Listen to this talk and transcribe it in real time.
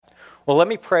Well, let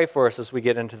me pray for us as we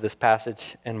get into this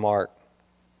passage in Mark.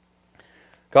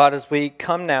 God, as we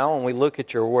come now and we look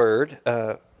at your word,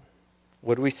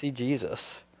 would we see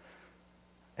Jesus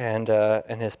and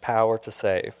his power to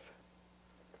save?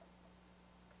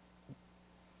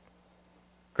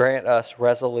 Grant us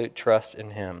resolute trust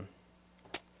in him,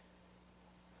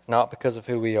 not because of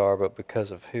who we are, but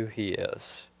because of who he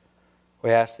is.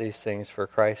 We ask these things for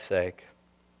Christ's sake.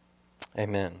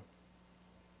 Amen.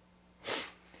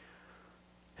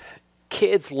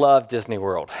 Kids love Disney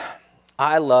World.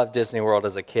 I loved Disney World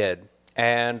as a kid.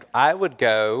 And we would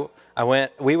go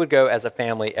as a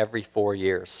family every 4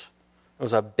 years. It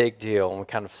was a big deal. And we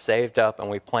kind of saved up and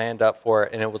we planned up for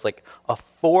it. And it was like a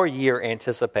 4-year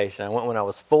anticipation. I went when I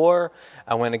was 4.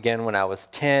 I went again when I was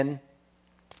 10.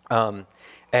 And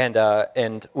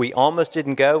we almost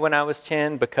didn't go when I was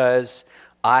 10 because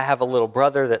I have a little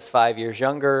brother that's 5 years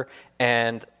younger,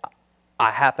 and I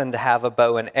happened to have a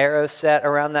bow and arrow set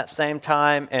around that same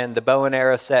time, and the bow and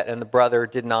arrow set and the brother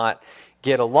did not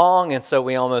get along, and so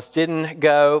we almost didn't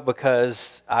go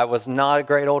because I was not a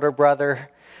great older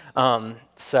brother.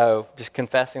 So just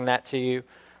confessing that to you.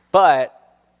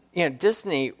 But,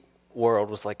 Disney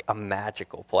World was like a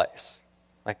magical place,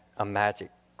 like a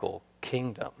magical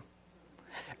kingdom.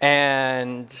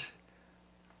 And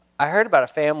I heard about a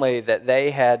family that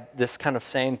they had this kind of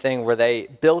same thing where they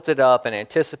built it up and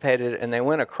anticipated it, and they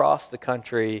went across the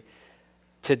country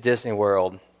to Disney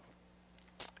World.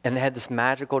 And they had this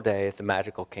magical day at the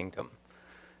magical kingdom.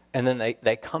 And then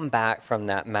they come back from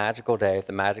that magical day at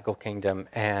the magical kingdom,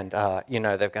 and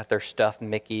they've got their stuffed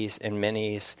Mickeys and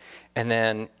Minnies. And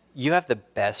then you have the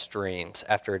best dreams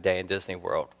after a day in Disney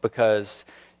World because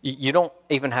you don't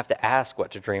even have to ask what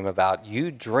to dream about.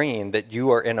 You dream that you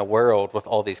are in a world with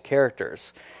all these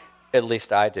characters. At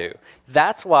least I do.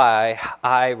 That's why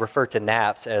I refer to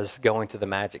naps as going to the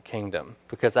Magic Kingdom,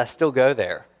 because I still go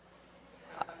there.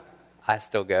 I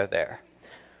still go there.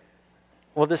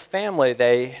 Well, this family,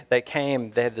 they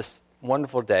came, they had this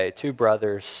wonderful day, 2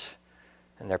 brothers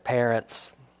and their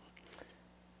parents.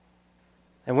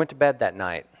 They went to bed that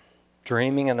night,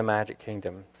 dreaming in the Magic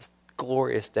Kingdom, this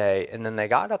glorious day, and then they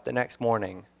got up the next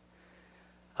morning,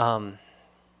 and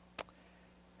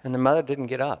the mother didn't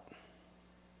get up.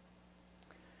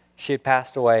 She had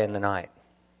passed away in the night.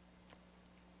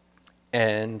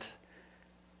 And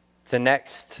the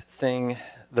next thing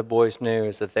the boys knew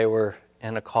is that they were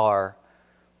in a car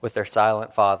with their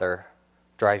silent father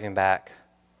driving back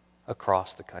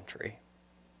across the country.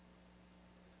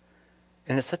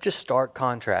 And it's such a stark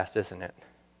contrast, isn't it?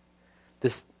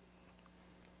 This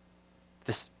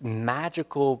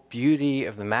magical beauty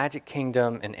of the Magic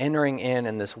Kingdom and entering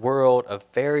in this world of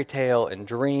fairy tale and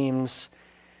dreams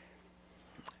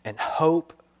and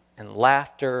hope and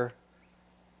laughter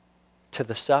to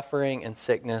the suffering and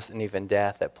sickness and even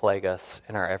death that plague us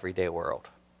in our everyday world.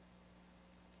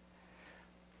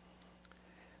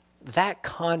 That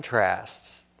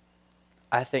contrast,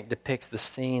 I think, depicts the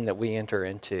scene that we enter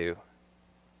into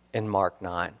in Mark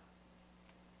 9.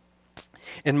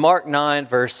 In Mark 9,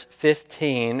 verse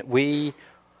 15, we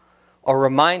are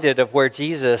reminded of where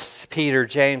Jesus, Peter,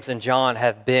 James, and John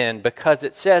have been, because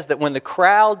it says that when the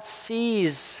crowd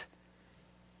sees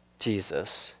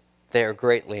Jesus, they are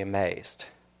greatly amazed.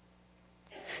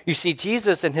 You see,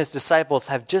 Jesus and his disciples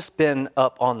have just been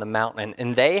up on the mountain,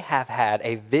 and they have had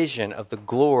a vision of the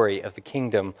glory of the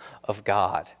kingdom of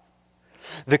God.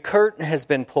 The curtain has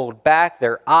been pulled back,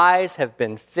 their eyes have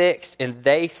been fixed, and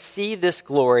they see this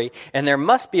glory, and there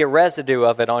must be a residue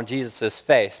of it on Jesus'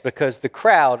 face because the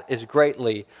crowd is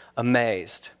greatly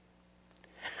amazed.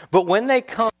 But when they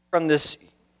come from this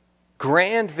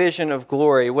grand vision of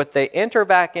glory, what they enter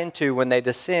back into when they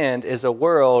descend is a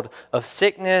world of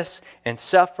sickness and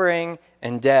suffering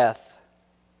and death.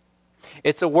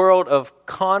 It's a world of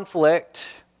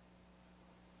conflict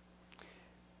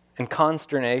and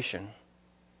consternation.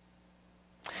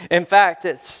 In fact,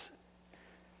 it's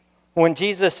when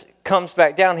Jesus comes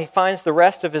back down, he finds the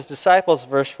rest of his disciples,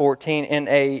 verse 14,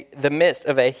 in the midst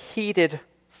of a heated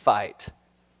fight.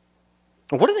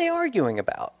 What are they arguing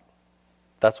about?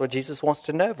 That's what Jesus wants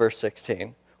to know, verse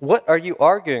 16. What are you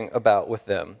arguing about with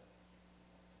them?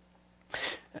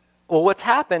 Well, what's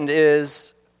happened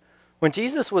is when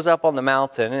Jesus was up on the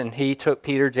mountain and he took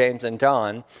Peter, James, and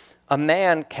John, a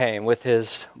man came with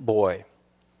his boy.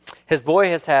 His boy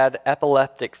has had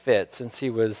epileptic fits since he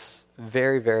was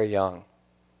very, very young.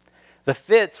 The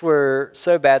fits were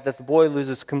so bad that the boy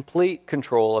loses complete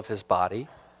control of his body.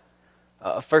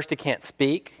 First, he can't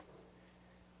speak.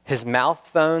 His mouth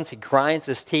foams. He grinds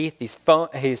his teeth. He's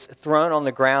thrown on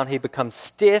the ground. He becomes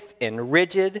stiff and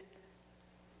rigid.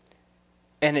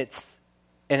 And it's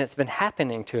And it's been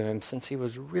happening to him since he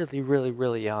was really, really,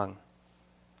 really young.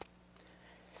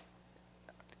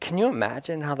 Can you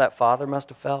imagine how that father must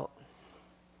have felt?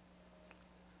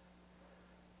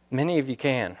 Many of you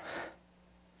can.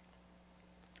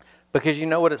 Because you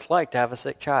know what it's like to have a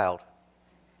sick child.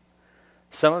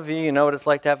 Some of you know what it's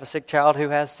like to have a sick child who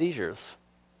has seizures.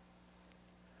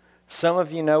 Some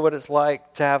of you know what it's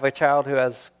like to have a child who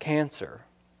has cancer.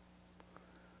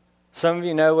 Some of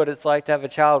you know what it's like to have a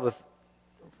child with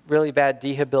really bad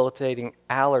debilitating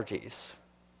allergies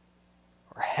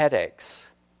or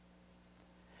headaches.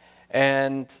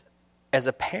 And as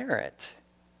a parent,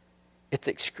 it's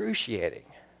excruciating.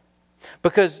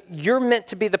 Because you're meant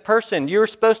to be the person, you're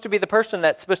supposed to be the person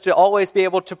that's supposed to always be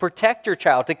able to protect your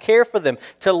child, to care for them,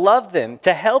 to love them,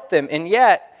 to help them, and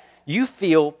yet you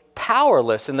feel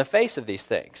powerless in the face of these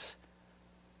things.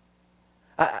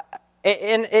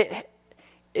 And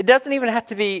it doesn't even have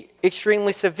to be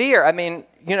extremely severe. I mean,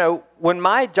 when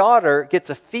my daughter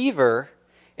gets a fever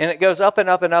and it goes up and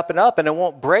up and up and up and it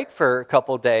won't break for a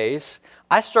couple days,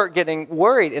 I start getting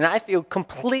worried and I feel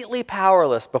completely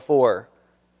powerless before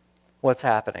what's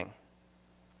happening.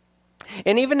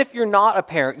 And even if you're not a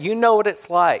parent, you know what it's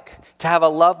like to have a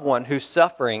loved one who's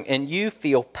suffering and you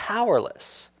feel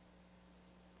powerless.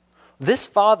 This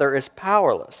father is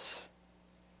powerless.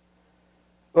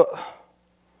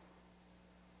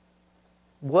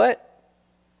 What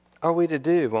are we to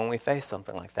do when we face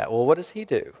something like that? Well, what does he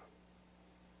do?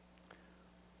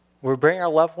 We bring our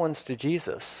loved ones to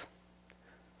Jesus.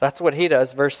 That's what he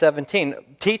does. Verse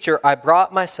 17, "Teacher, I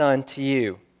brought my son to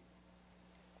you."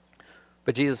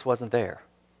 But Jesus wasn't there.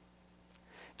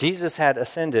 Jesus had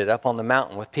ascended up on the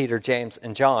mountain with Peter, James,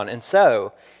 and John. And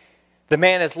so the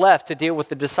man is left to deal with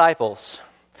the disciples.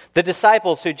 The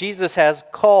disciples who Jesus has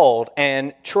called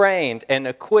and trained and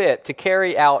equipped to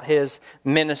carry out his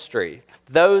ministry.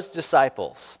 Those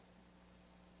disciples.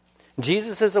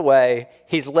 Jesus is away.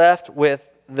 He's left with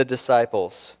the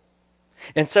disciples.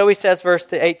 And so he says,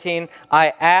 verse 18,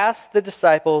 "I asked the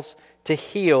disciples to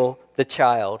heal the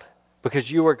child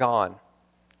because you were gone."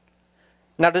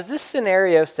 Now, does this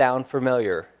scenario sound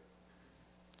familiar?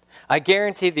 I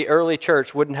guarantee the early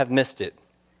church wouldn't have missed it.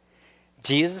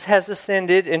 Jesus has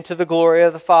ascended into the glory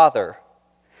of the Father.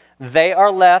 They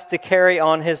are left to carry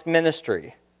on his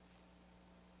ministry.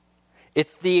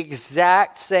 It's the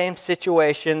exact same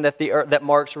situation that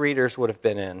Mark's readers would have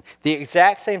been in. The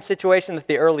exact same situation that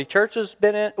the early churches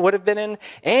would have been in.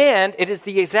 And it is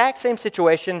the exact same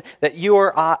situation that you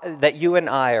and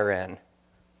I are in.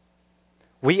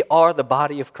 We are the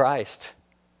body of Christ.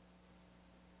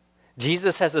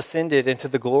 Jesus has ascended into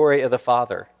the glory of the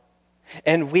Father.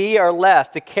 And we are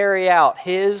left to carry out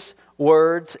his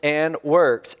words and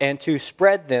works and to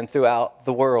spread them throughout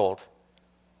the world.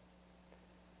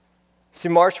 See,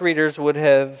 Mark's readers would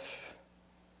have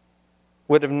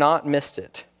not missed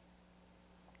it.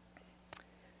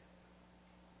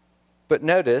 But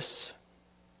notice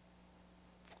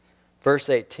verse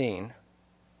 18.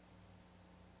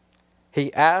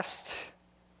 He asked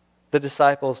the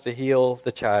disciples to heal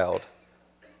the child,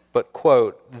 but,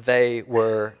 quote, "they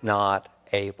were not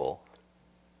able."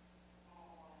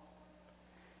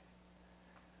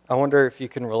 I wonder if you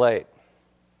can relate.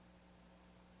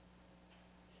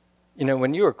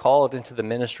 When you are called into the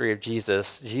ministry of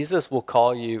Jesus, Jesus will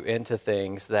call you into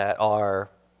things that are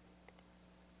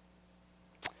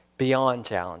beyond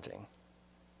challenging,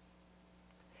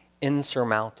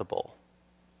 insurmountable.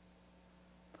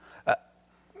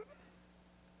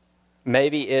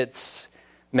 Maybe it's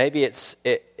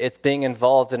being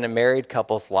involved in a married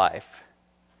couple's life,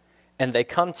 and they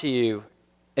come to you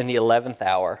in the 11th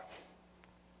hour,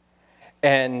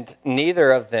 and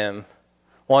neither of them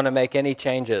want to make any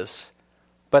changes,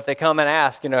 but they come and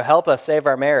ask, help us save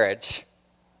our marriage,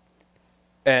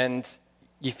 and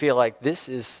you feel like this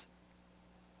is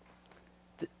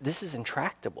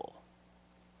intractable.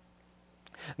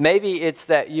 Maybe it's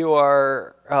that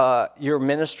you're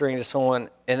ministering to someone,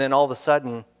 and then all of a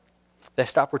sudden they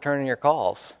stop returning your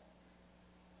calls,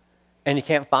 and you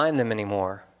can't find them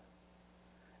anymore,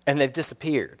 and they've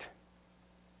disappeared.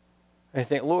 And you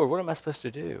think, Lord, what am I supposed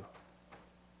to do?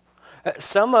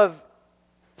 Some of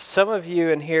you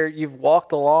in here, you've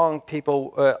walked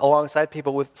alongside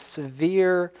people with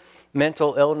severe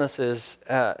mental illnesses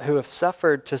who have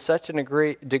suffered to such a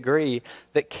degree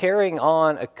that carrying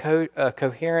on a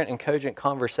coherent and cogent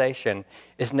conversation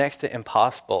is next to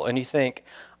impossible. And you think,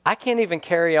 I can't even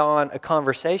carry on a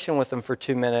conversation with them for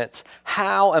 2 minutes.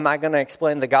 How am I going to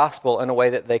explain the gospel in a way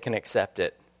that they can accept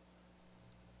it?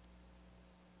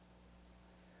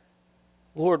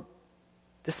 Lord,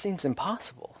 this seems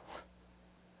impossible.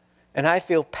 and I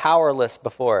feel powerless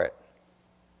before it.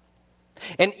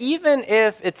 And even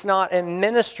if it's not in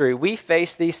ministry, we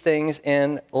face these things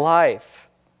in life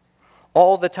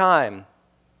all the time.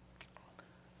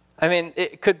 I mean,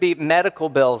 it could be medical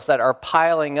bills that are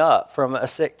piling up from a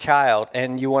sick child,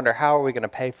 and you wonder, how are we going to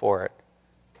pay for it?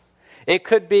 It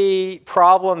could be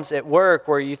problems at work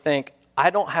where you think, I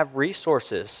don't have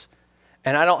resources,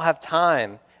 and I don't have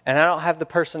time, and I don't have the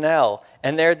personnel,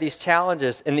 and there are these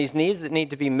challenges and these needs that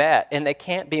need to be met, and they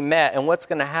can't be met, and what's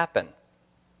going to happen?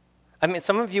 I mean,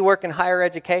 some of you work in higher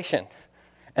education,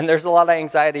 and there's a lot of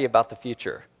anxiety about the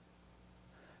future.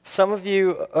 Some of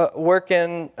you work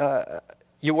in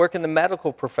the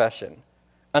medical profession,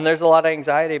 and there's a lot of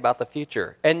anxiety about the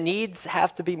future, and needs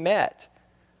have to be met.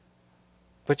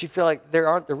 But you feel like there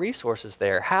aren't the resources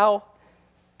there. How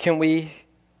can we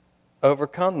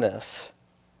overcome this?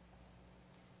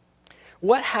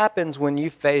 What happens when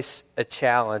you face a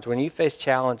challenge, when you face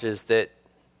challenges that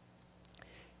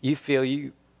you feel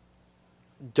you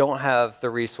don't have the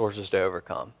resources to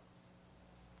overcome?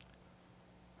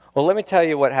 Well, let me tell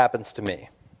you what happens to me.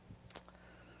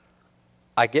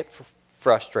 I get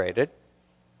frustrated.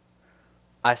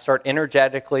 I start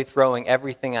energetically throwing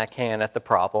everything I can at the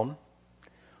problem.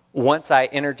 Once I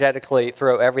energetically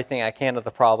throw everything I can at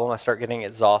the problem, I start getting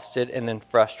exhausted and then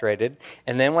frustrated.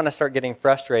 And then when I start getting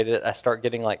frustrated, I start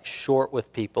getting short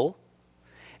with people.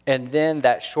 And then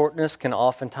that shortness can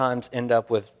oftentimes end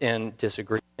up in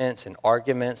disagreements and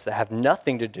arguments that have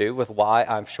nothing to do with why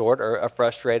I'm short or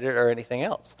frustrated or anything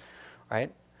else,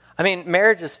 right? I mean,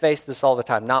 marriages face this all the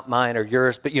time, not mine or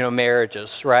yours, but,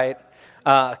 marriages, right?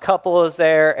 A couple is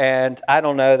there, and I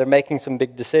don't know, they're making some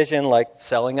big decision like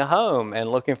selling a home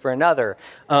and looking for another.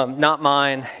 Not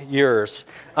mine, yours.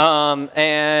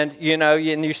 And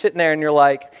you're sitting there and you're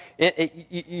like,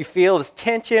 you feel this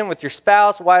tension with your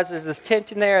spouse. Why is there this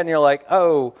tension there? And you're like,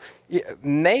 oh,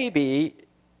 maybe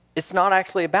it's not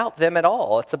actually about them at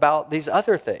all. It's about these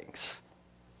other things.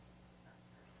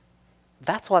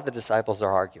 That's why the disciples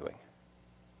are arguing.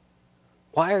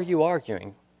 Why are you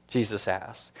arguing? Jesus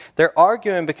asked. They're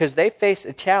arguing because they face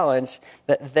a challenge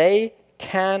that they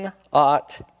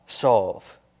cannot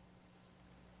solve.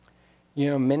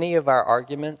 Many of our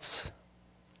arguments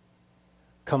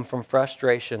come from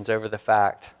frustrations over the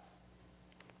fact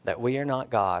that we are not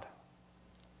God,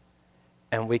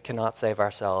 and we cannot save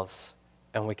ourselves,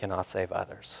 and we cannot save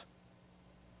others.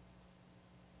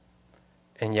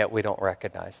 And yet we don't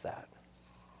recognize that.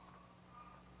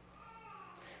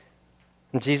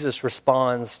 And Jesus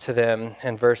responds to them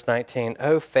in verse 19,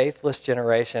 "O faithless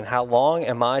generation, how long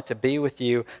am I to be with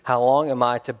you? How long am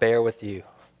I to bear with you?"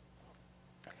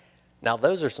 Now,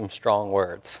 those are some strong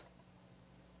words.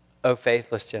 O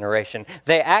faithless generation.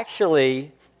 They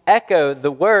actually echo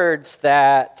the words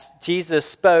that Jesus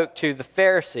spoke to the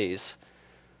Pharisees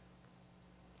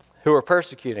who were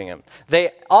persecuting him.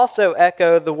 They also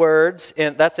echo the words,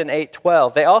 that's in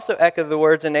 8:12. They also echo the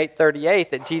words in 8:38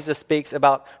 that Jesus speaks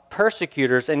about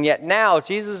persecutors, and yet now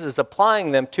Jesus is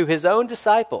applying them to his own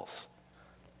disciples.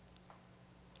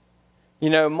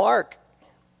 Mark,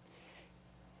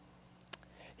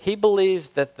 he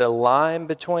believes that the line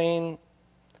between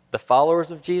the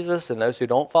followers of Jesus and those who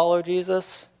don't follow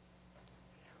Jesus,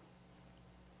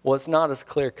 well, it's not as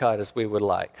clear-cut as we would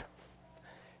like.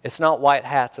 It's not white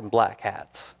hats and black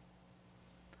hats.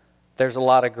 There's a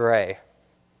lot of gray.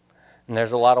 And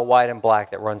there's a lot of white and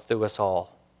black that runs through us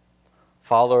all.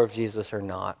 Follower of Jesus or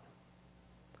not.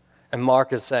 And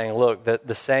Mark is saying, look,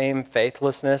 the same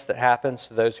faithlessness that happens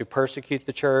to those who persecute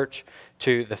the church,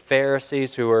 to the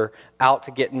Pharisees who are out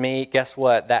to get me, guess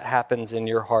what? That happens in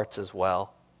your hearts as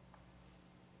well.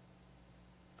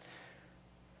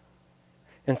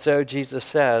 And so Jesus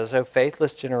says, "O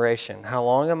faithless generation, how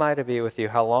long am I to be with you?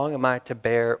 How long am I to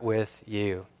bear with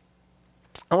you?"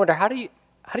 I wonder, how do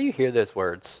you hear those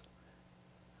words?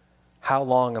 How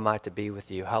long am I to be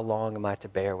with you? How long am I to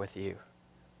bear with you?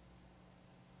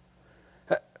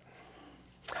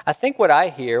 I think what I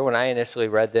hear when I initially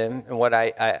read them, and what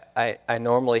I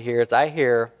normally hear is I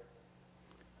hear,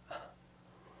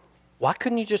 why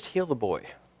couldn't you just heal the boy?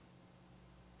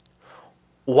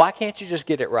 Why can't you just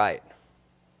get it right?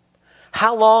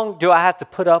 How long do I have to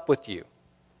put up with you,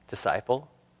 disciple?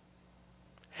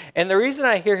 And the reason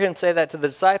I hear him say that to the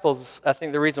disciples, I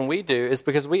think the reason we do, is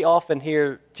because we often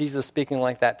hear Jesus speaking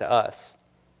like that to us.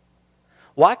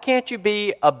 Why can't you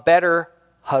be a better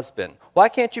husband? Why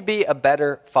can't you be a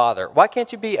better father? Why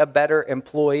can't you be a better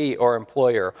employee or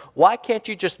employer? Why can't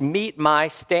you just meet my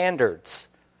standards?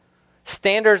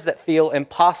 Standards that feel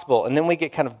impossible. And then we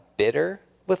get kind of bitter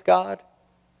with God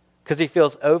because he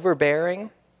feels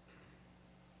overbearing.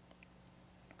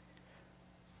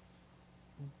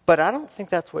 But I don't think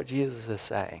that's what Jesus is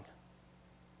saying.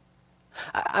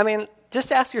 I mean,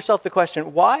 just ask yourself the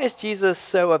question, why is Jesus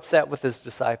so upset with his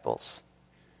disciples?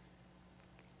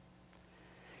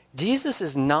 Jesus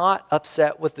is not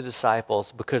upset with the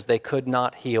disciples because they could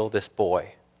not heal this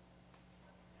boy.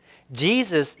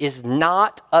 Jesus is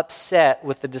not upset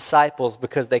with the disciples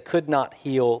because they could not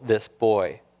heal this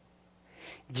boy.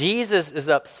 Jesus is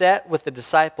upset with the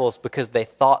disciples because they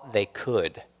thought they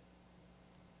could.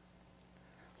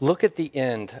 Look at the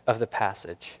end of the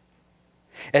passage.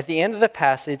 At the end of the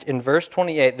passage, in verse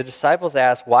 28, the disciples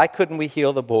ask, why couldn't we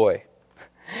heal the boy?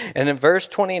 And in verse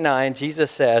 29, Jesus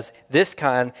says, this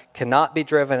kind cannot be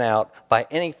driven out by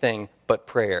anything but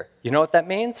prayer. You know what that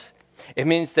means? It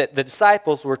means that the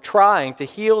disciples were trying to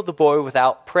heal the boy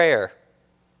without prayer.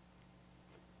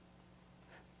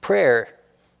 Prayer,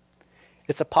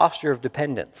 it's a posture of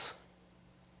dependence.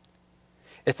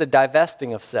 It's a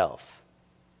divesting of self.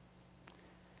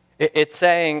 It's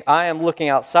saying, I am looking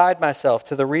outside myself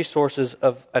to the resources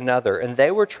of another. And they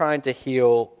were trying to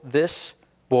heal this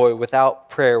boy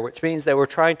without prayer, which means they were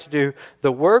trying to do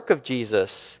the work of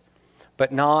Jesus,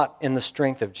 but not in the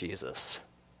strength of Jesus.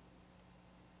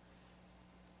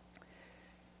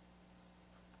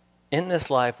 In this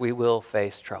life, we will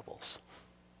face troubles.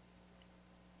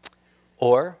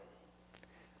 Or,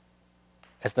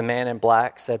 as the man in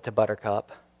black said to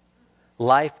Buttercup,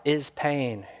 life is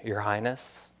pain, Your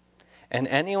Highness. And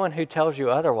anyone who tells you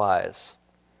otherwise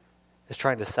is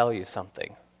trying to sell you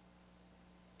something.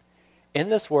 In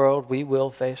this world, we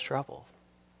will face trouble,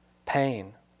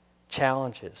 pain,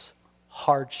 challenges,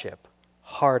 hardship,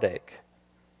 heartache.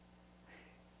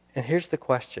 And here's the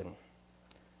question.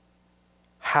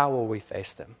 How will we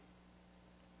face them?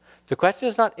 The question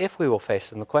is not if we will face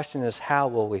them. The question is how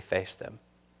will we face them?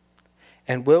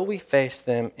 And will we face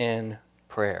them in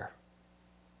prayer?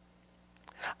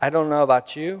 I don't know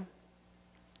about you,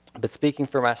 but speaking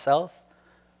for myself,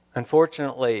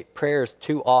 unfortunately, prayer is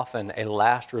too often a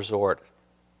last resort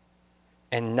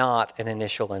and not an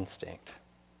initial instinct.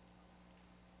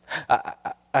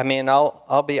 I mean,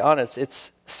 I'll be honest,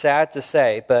 it's sad to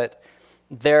say, but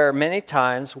there are many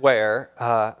times where,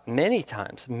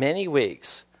 many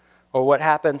weeks, or what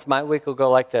happens, my week will go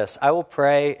like this. I will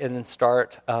pray and then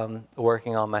start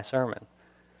working on my sermon.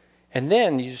 And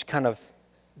then you just kind of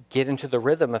get into the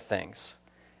rhythm of things.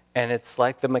 And it's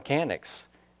like the mechanics.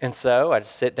 And so I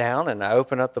just sit down and I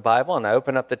open up the Bible and I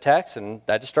open up the text and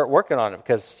I just start working on it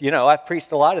because, I've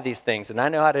preached a lot of these things and I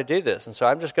know how to do this. And so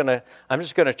I'm just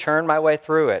gonna churn my way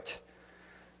through it.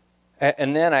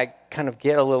 And then I kind of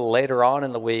get a little later on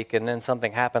in the week and then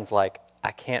something happens like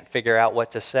I can't figure out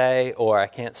what to say, or I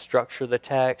can't structure the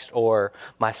text, or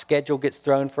my schedule gets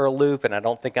thrown for a loop and I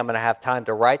don't think I'm going to have time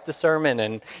to write the sermon.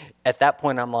 And at that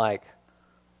point I'm like,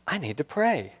 I need to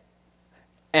pray.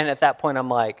 And at that point I'm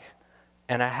like,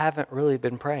 and I haven't really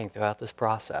been praying throughout this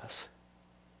process.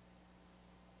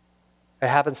 It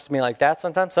happens to me like that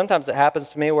sometimes. Sometimes it happens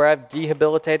to me where I have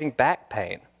debilitating back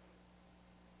pain.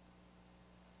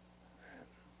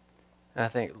 And I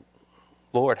think,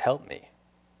 Lord, help me.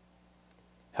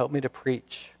 Help me to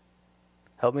preach.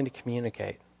 Help me to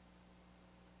communicate.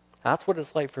 That's what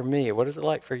it's like for me. What is it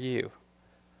like for you?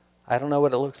 I don't know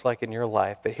what it looks like in your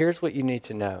life, but here's what you need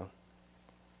to know.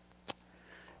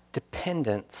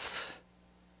 Dependence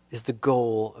is the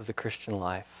goal of the Christian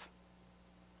life.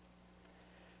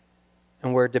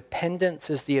 And where dependence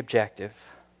is the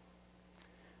objective,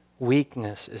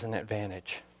 weakness is an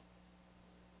advantage.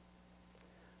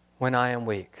 When I am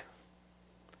weak,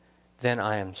 then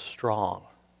I am strong,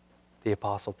 the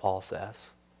Apostle Paul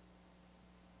says.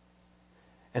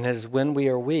 And it is when we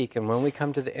are weak and when we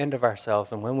come to the end of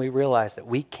ourselves and when we realize that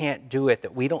we can't do it,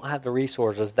 that we don't have the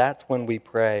resources, that's when we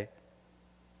pray.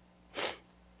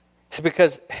 See,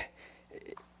 because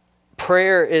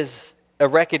prayer is a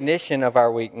recognition of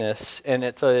our weakness and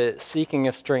it's a seeking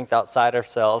of strength outside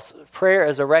ourselves. Prayer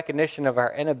is a recognition of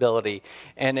our inability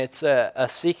and it's a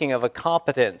seeking of a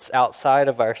competence outside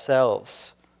of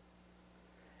ourselves.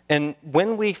 And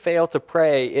when we fail to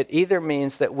pray, it either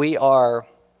means that we are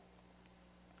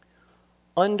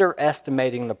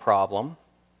underestimating the problem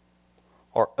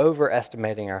or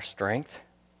overestimating our strength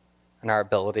and our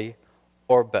ability,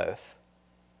 or both.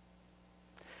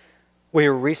 We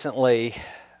were recently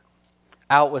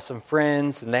out with some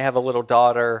friends, and they have a little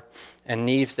daughter, and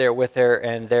Neve's there with her,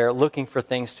 and they're looking for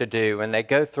things to do. And they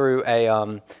go through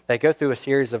a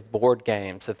series of board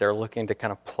games that they're looking to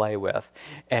kind of play with,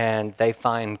 and they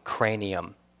find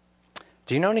Cranium.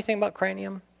 Do you know anything about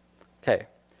Cranium? Okay,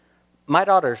 my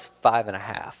daughter's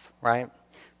 5.5, right?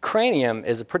 Cranium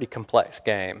is a pretty complex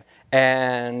game,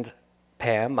 and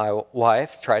Pam, my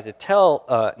wife, tried to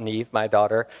tell Neve, my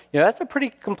daughter, that's a pretty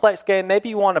complex game. Maybe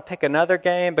you want to pick another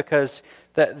game because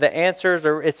the answers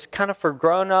it's kind of for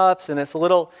grown-ups and it's a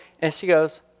little, and she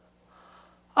goes,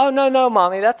 oh, no,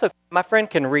 Mommy, that's okay. My friend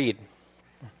can read.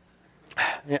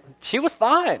 She was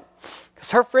fine because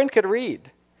her friend could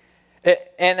read.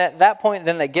 And at that point,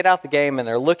 then they get out the game and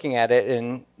they're looking at it,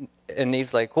 and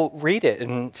Neve's like, well, read it.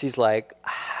 And she's like,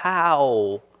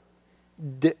 how?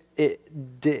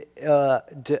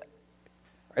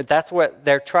 That's what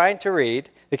they're trying to read.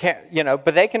 They can't,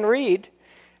 but they can read.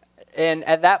 And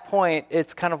at that point,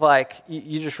 it's kind of like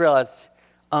you just realize,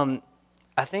 I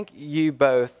think you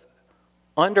both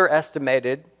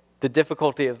underestimated the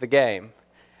difficulty of the game,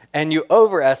 and you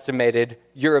overestimated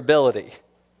your ability,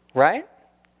 right?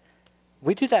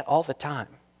 We do that all the time.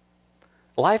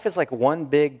 Life is like one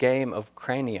big game of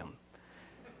cranium.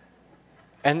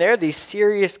 And there are these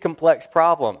serious, complex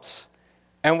problems.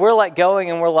 And we're like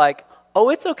going and we're like, oh,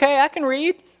 it's okay, I can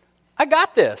read. I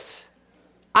got this.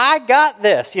 I'm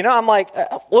like,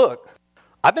 look,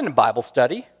 I've been in Bible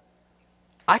study.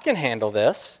 I can handle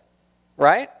this,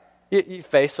 right? You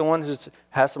face someone who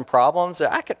has some problems.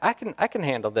 I can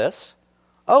handle this.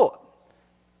 Oh,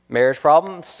 marriage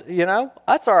problems,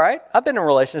 that's all right. I've been in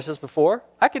relationships before.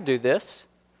 I could do this.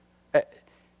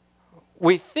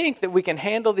 We think that we can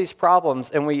handle these problems,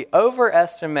 and we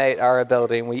overestimate our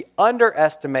ability, and we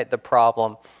underestimate the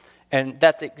problem. And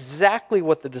that's exactly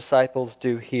what the disciples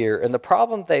do here. And the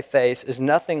problem they face is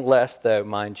nothing less, though,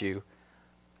 mind you,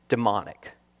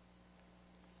 demonic.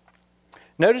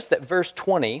 Notice that verse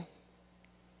 20,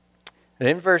 and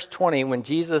in verse 20, when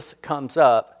Jesus comes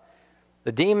up,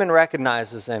 the demon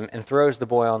recognizes him and throws the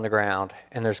boy on the ground,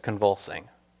 and there's convulsing.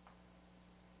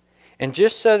 And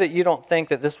just so that you don't think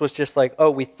that this was just like,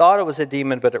 oh, we thought it was a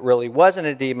demon, but it really wasn't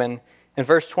a demon, in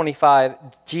verse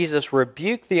 25, Jesus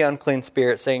rebuked the unclean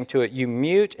spirit, saying to it, you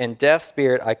mute and deaf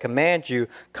spirit, I command you,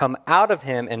 come out of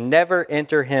him and never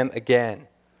enter him again.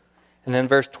 And then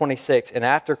verse 26, and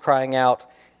after crying out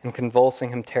and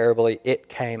convulsing him terribly, it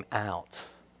came out.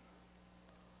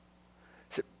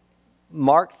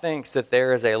 Mark thinks that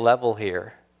there is a level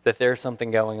here, that there's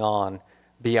something going on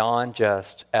beyond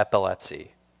just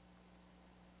epilepsy.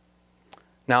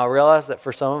 Now, I realize that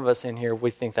for some of us in here, we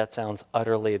think that sounds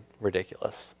utterly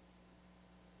ridiculous.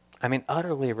 I mean,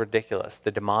 utterly ridiculous.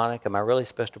 The demonic, am I really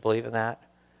supposed to believe in that?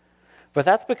 But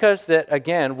that's because that,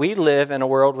 again, we live in a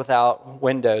world without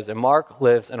windows, and Mark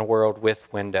lives in a world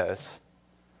with windows.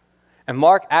 And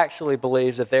Mark actually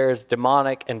believes that there is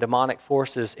demonic and demonic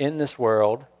forces in this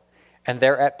world, and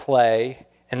they're at play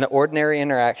in the ordinary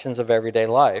interactions of everyday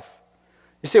life.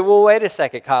 You say, well, wait a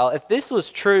second, Kyle. If this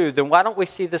was true, then why don't we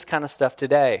see this kind of stuff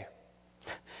today?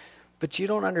 But you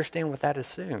don't understand what that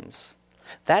assumes.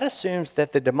 That assumes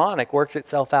that the demonic works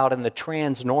itself out in the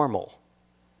transnormal.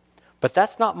 But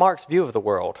that's not Mark's view of the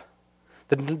world.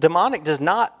 The demonic does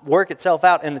not work itself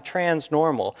out in the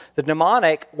transnormal. The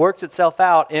demonic works itself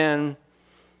out in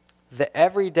the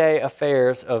everyday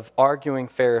affairs of arguing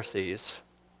Pharisees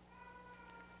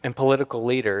and political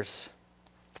leaders.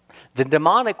 The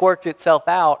demonic works itself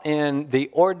out in the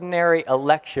ordinary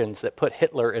elections that put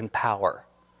Hitler in power,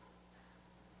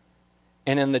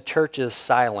 and in the church's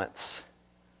silence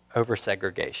over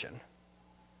segregation.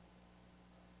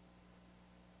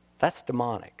 That's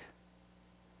demonic.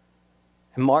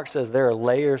 And Mark says there are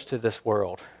layers to this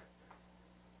world,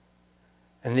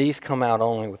 and these come out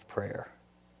only with prayer.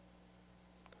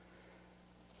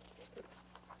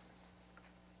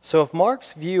 So if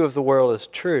Mark's view of the world is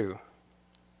true,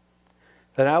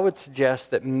 then I would suggest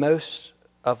that most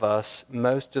of us,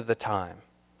 most of the time,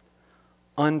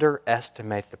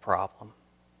 underestimate the problem.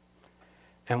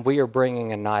 And we are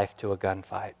bringing a knife to a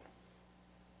gunfight.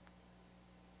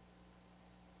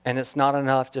 And it's not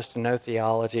enough just to know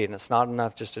theology, and it's not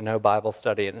enough just to know Bible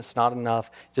study, and it's not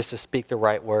enough just to speak the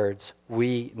right words.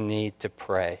 We need to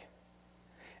pray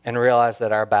and realize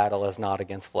that our battle is not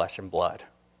against flesh and blood.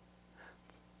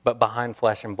 But behind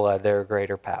flesh and blood, there are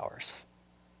greater powers.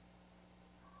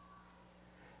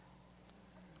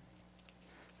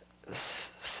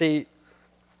 See,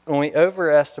 when we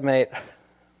underestimate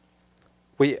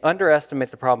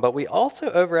the problem, but we also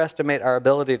overestimate our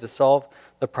ability to solve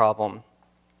the problem.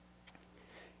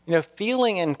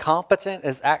 Feeling incompetent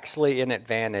is actually an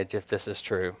advantage if this is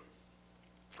true.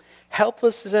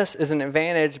 Helplessness is an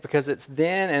advantage because it's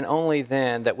then and only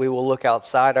then that we will look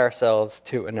outside ourselves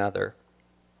to another.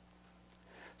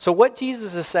 So what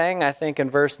Jesus is saying, I think, in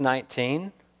verse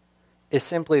 19 is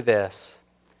simply this.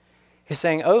 He's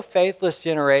saying, "O faithless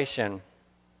generation,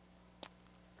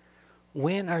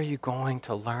 when are you going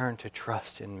to learn to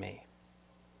trust in me?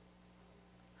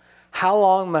 How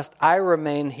long must I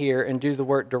remain here and do the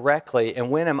work directly? And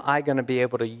when am I going to be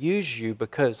able to use you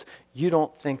because you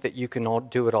don't think that you can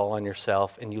do it all on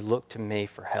yourself and you look to me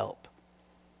for help?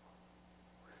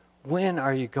 When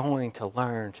are you going to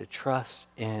learn to trust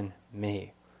in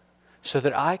me so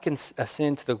that I can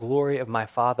ascend to the glory of my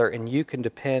Father and you can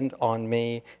depend on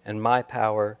me and my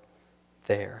power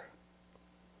there?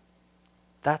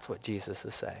 That's what Jesus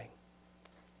is saying.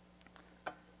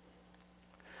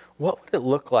 What would it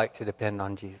look like to depend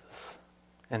on Jesus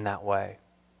in that way?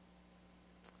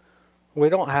 We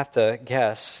don't have to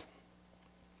guess.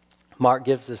 Mark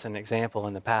gives us an example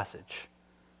in the passage,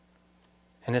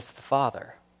 and it's the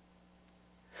Father.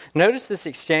 Notice this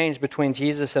exchange between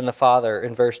Jesus and the Father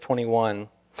in verse 21.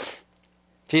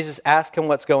 Jesus asks him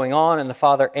what's going on, and the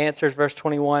Father answers, verse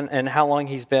 21, and how long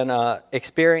he's been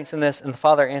experiencing this, and the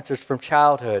Father answers from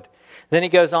childhood. Then he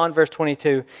goes on, verse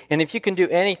 22, and if you can do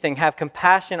anything, have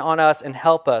compassion on us and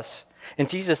help us. And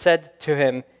Jesus said to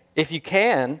him, if you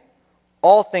can,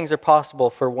 all things are possible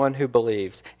for one who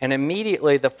believes. And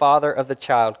immediately the father of the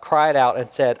child cried out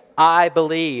and said, I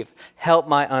believe, help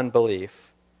my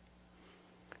unbelief.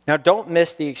 Now don't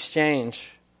miss the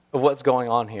exchange of what's going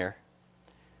on here.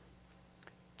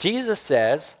 Jesus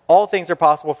says, all things are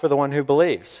possible for the one who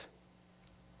believes.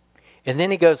 And then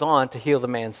he goes on to heal the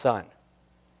man's son,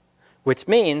 which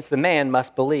means the man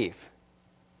must believe.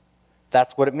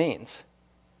 That's what it means.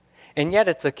 And yet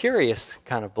it's a curious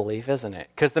kind of belief, isn't it?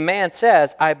 Because the man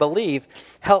says, I believe,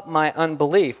 help my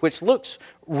unbelief, which looks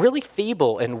really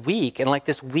feeble and weak and like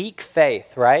this weak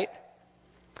faith, right?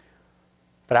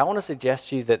 But I want to suggest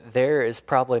to you that there is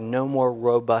probably no more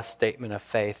robust statement of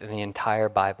faith in the entire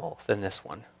Bible than this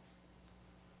one.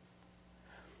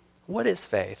 What is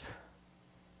faith?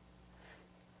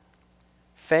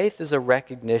 Faith is a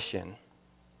recognition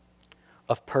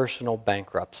of personal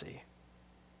bankruptcy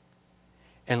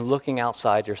and looking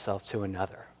outside yourself to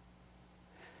another.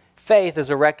 Faith is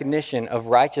a recognition of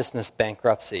righteousness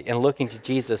bankruptcy and looking to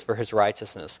Jesus for his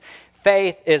righteousness.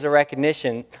 Faith is a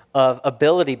recognition of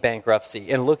ability bankruptcy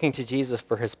and looking to Jesus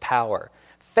for his power.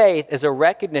 Faith is a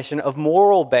recognition of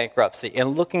moral bankruptcy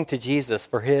and looking to Jesus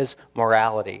for his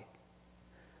morality.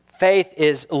 Faith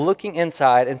is looking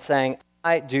inside and saying,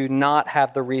 I do not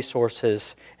have the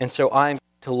resources, and so I'm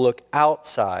to look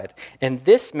outside. And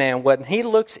this man, when he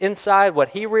looks inside, what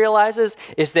he realizes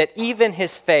is that even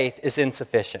his faith is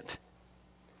insufficient.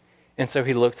 And so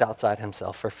he looks outside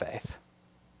himself for faith.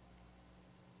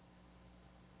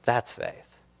 That's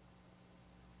faith.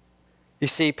 You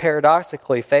see,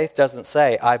 paradoxically, faith doesn't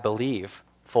say, I believe,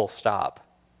 full stop.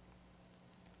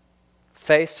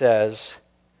 Faith says,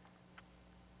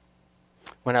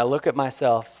 when I look at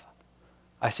myself,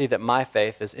 I see that my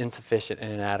faith is insufficient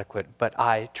and inadequate, but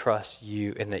I trust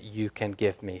you and that you can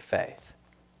give me faith.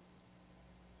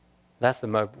 That's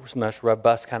the most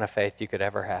robust kind of faith you could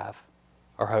ever have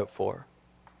or hope for.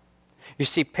 You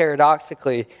see,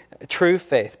 paradoxically, true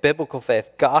faith, biblical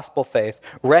faith, gospel faith,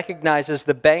 recognizes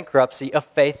the bankruptcy of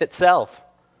faith itself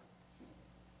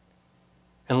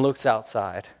and looks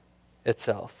outside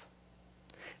itself.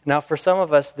 Now, for some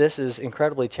of us, this is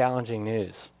incredibly challenging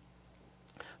news,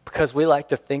 because we like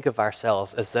to think of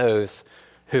ourselves as those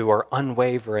who are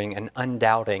unwavering and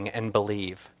undoubting and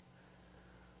believe.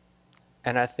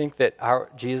 And I think that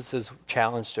Jesus'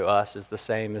 challenge to us is the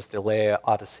same as the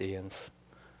Laodiceans.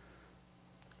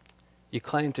 You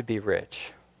claim to be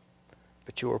rich,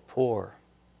 but you are poor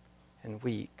and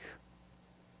weak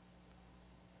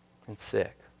and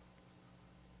sick.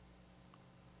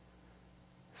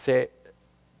 See,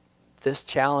 this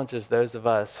challenges those of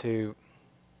us who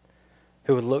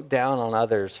would look down on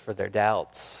others for their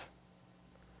doubts,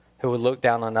 who would look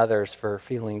down on others for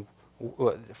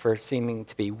seeming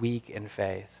to be weak in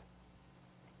faith.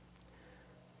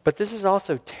 But this is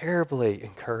also terribly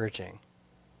encouraging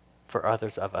for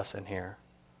others of us in here.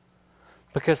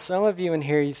 Because some of you in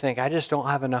here, you think, I just don't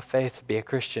have enough faith to be a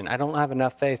Christian. I don't have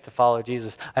enough faith to follow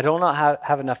Jesus. I don't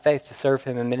have enough faith to serve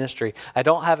him in ministry. I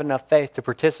don't have enough faith to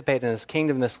participate in his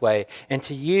kingdom this way. And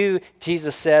to you,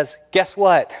 Jesus says, guess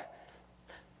what?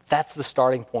 That's the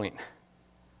starting point.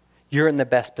 You're in the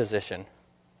best position.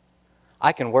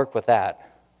 I can work with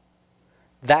that.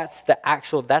 That's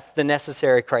the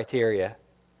necessary criteria.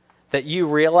 That you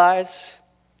realize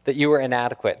that you are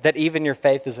inadequate, that even your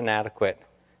faith is inadequate.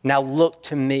 Now look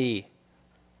to me,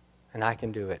 and I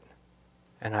can do it,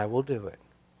 and I will do it.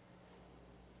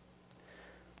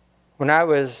 When I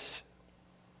was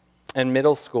in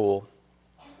middle school,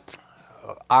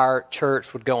 our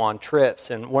church would go on trips,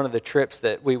 and one of the trips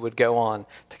that we would go on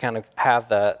to kind of have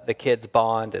the kids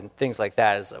bond and things like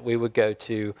that is that we would go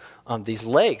to these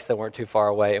lakes that weren't too far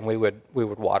away, and we would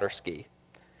water ski.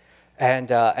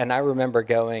 And I remember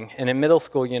going, and in middle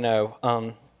school,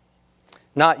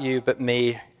 not you, but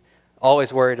me,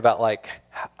 always worried about like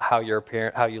how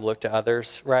you look to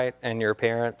others, right, and your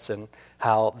parents, and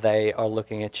how they are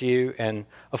looking at you. And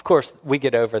of course, we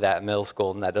get over that in middle school,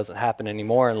 and that doesn't happen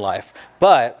anymore in life.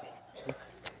 But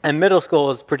in middle school,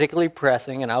 it was particularly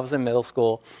pressing, and I was in middle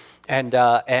school, and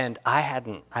I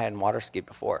hadn't water skied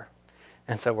before.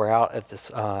 And so we're out at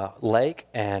this lake,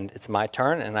 and it's my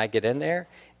turn, and I get in there,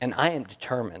 and I am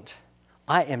determined.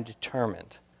 I'm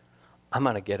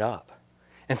going to get up.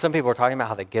 And some people are talking about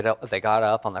how they got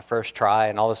up on their first try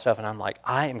and all this stuff, and I'm like,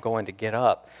 I am going to get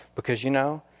up because,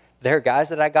 there are guys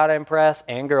that I got to impress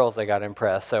and girls that got to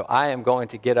impress, so I am going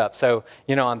to get up. So,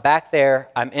 I'm back there,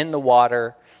 I'm in the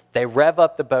water, they rev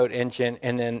up the boat engine,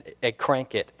 and then they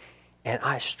crank it. And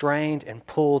I strained and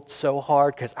pulled so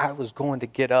hard because I was going to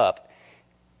get up,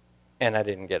 and I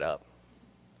didn't get up.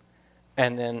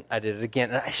 And then I did it again,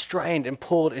 and I strained and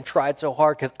pulled and tried so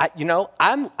hard because I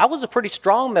was a pretty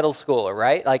strong middle schooler,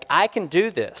 right? Like, I can do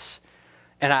this.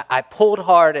 And I pulled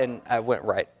hard, and I went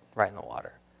right in the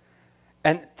water.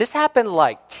 And this happened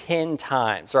like 10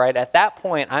 times, right? At that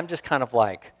point, I'm just kind of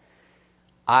like,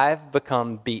 I've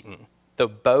become beaten. The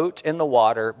boat in the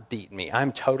water beat me.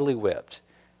 I'm totally whipped.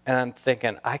 And I'm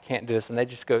thinking, I can't do this. And they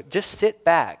just go, just sit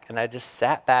back. And I just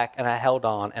sat back, and I held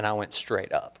on, and I went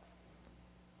straight up.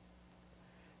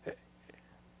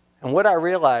 And what I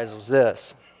realized was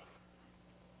this.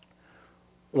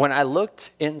 When I looked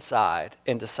inside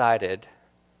and decided,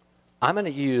 I'm going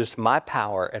to use my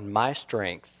power and my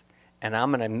strength, and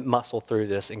I'm going to muscle through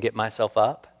this and get myself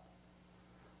up,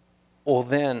 well,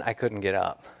 then I couldn't get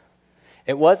up.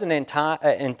 It wasn't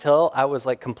until I was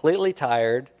like completely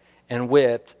tired and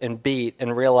whipped and beat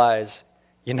and realized,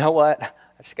 you know what?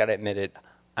 I just got to admit it.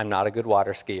 I'm not a good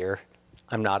water skier.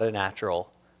 I'm not a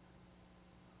natural.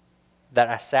 That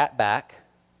I sat back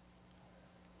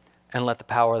and let the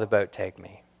power of the boat take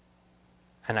me.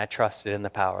 And I trusted in the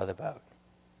power of the boat.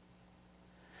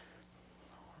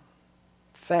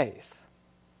 Faith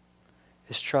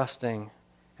is trusting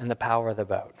in the power of the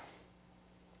boat.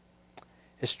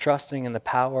 It's trusting in the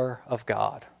power of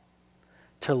God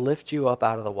to lift you up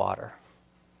out of the water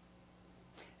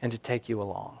and to take you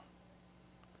along.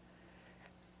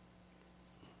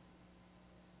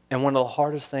 And one of the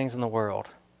hardest things in the world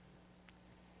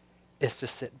is to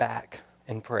sit back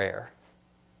in prayer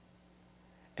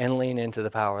and lean into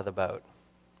the power of the boat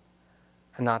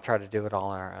and not try to do it all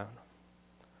on our own.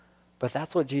 But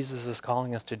that's what Jesus is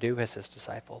calling us to do as his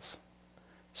disciples,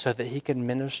 so that he can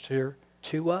minister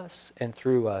to us and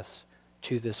through us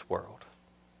to this world.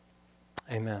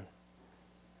 Amen.